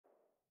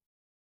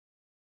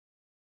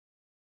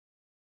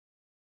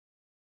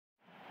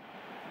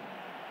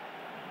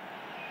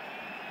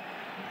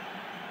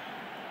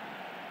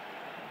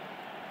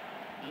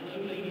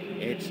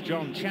It's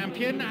John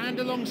Champion, and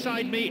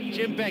alongside me,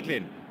 Jim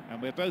Beglin.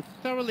 And we're both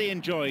thoroughly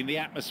enjoying the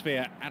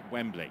atmosphere at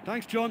Wembley.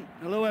 Thanks, John.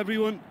 Hello,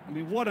 everyone. I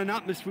mean, what an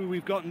atmosphere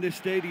we've got in this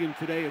stadium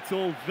today. It's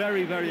all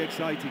very, very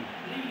exciting.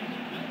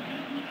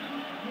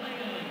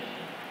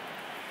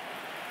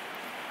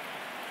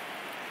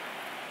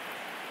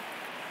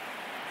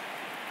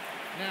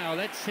 Now,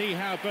 let's see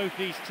how both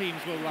these teams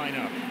will line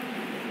up.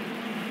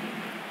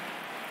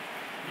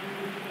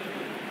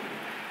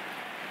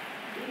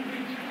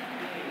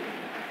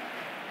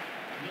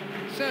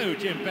 So,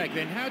 Jim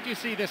Beglin, how do you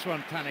see this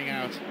one panning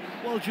out?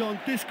 Well, John,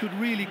 this could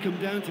really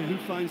come down to who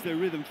finds their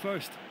rhythm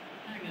first.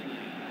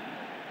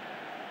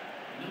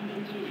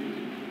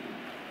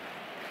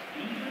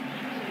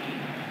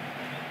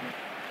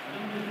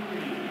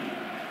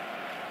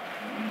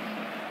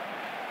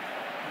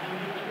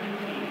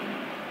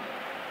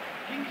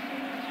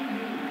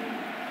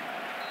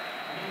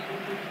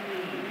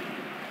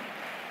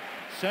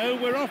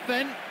 So, we're off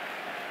then.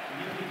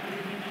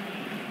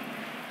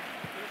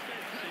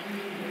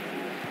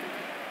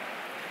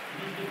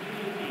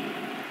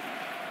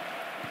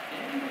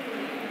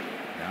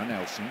 Now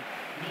Nelson,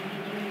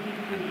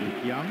 and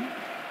Luke Young.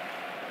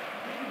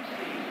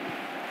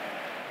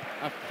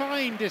 A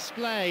fine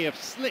display of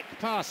slick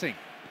passing.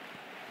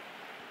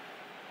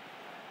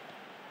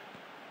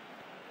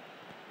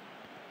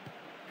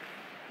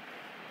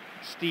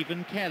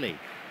 Stephen Kelly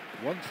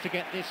wants to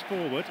get this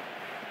forward.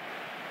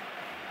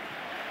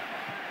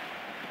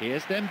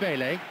 Here's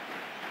Dembele,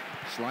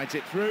 slides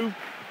it through.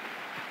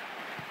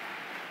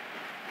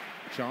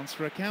 Chance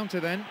for a counter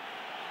then.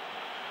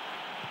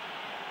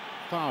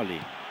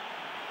 Farley.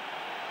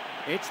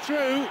 It's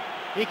through.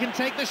 He can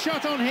take the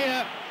shot on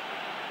here.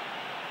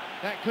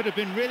 That could have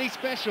been really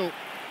special.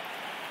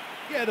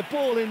 Yeah, the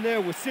ball in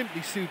there was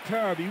simply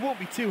superb. He won't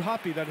be too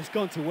happy that it's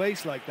gone to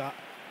waste like that.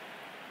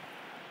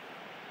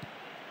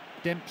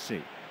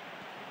 Dempsey.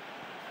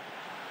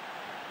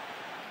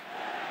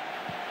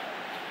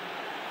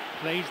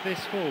 Plays this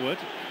forward.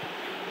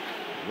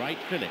 Wright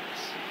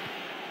Phillips.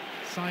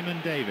 Simon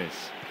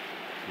Davis.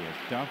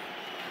 Here's Duff.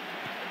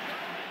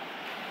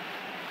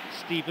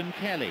 Stephen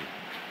Kelly.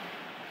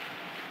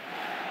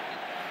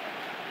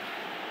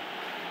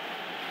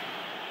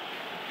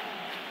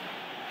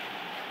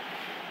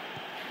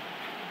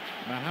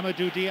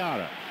 Mohamedou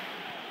Diarra.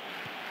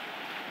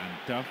 And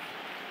Duff.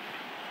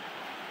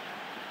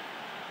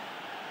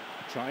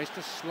 Tries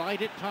to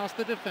slide it past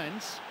the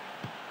defence.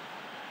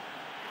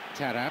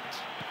 Tarabt.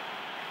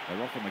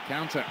 They're off on the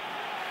counter.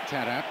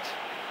 Tarabt.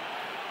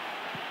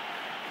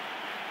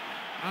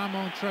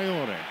 Armand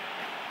Traoré.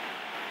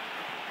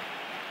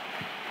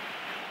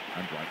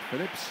 And Wright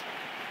Phillips.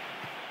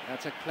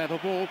 That's a clever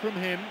ball from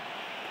him.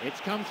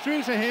 It's come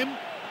through to him.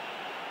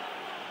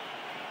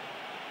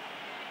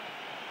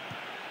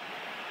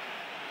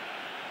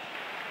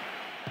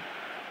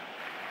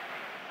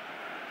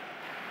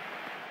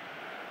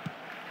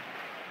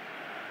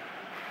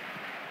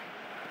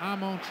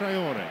 Armand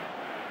Traoré.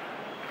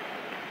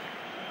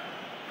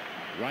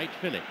 Wright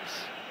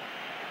Phillips.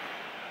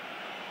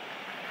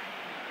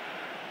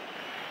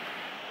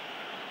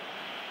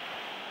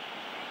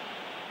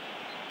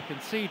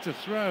 Concede to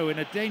throw in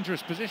a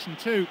dangerous position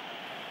too.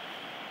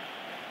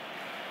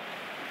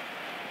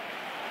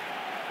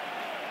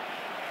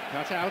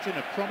 Cut out in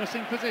a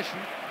promising position.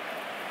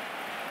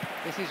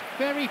 This is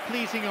very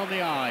pleasing on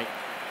the eye.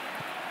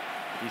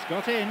 He's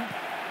got in.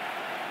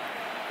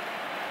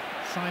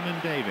 Simon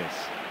Davis.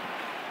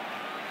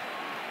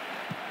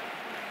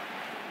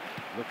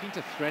 Looking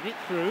to thread it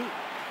through.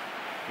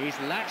 He's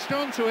latched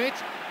onto it.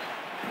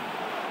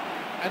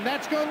 And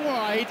that's gone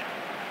wide.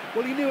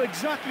 Well, he knew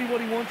exactly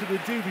what he wanted to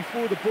do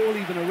before the ball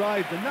even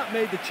arrived, and that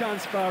made the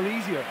chance far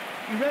easier.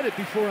 He read it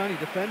before any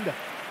defender.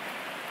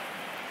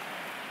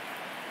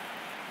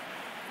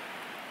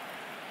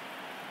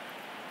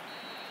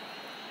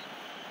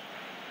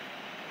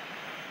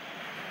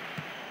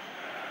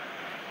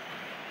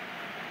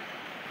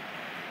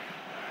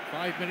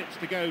 Five minutes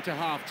to go to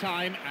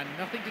half-time, and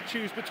nothing to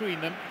choose between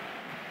them.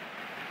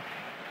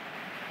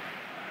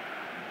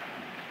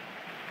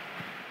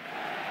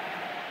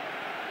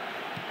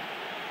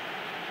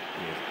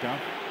 Here's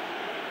Duff.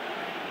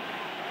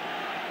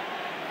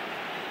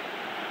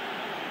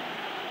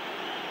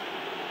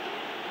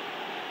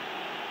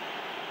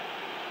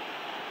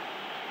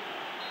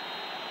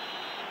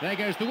 There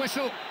goes the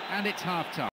whistle, and it's half-time.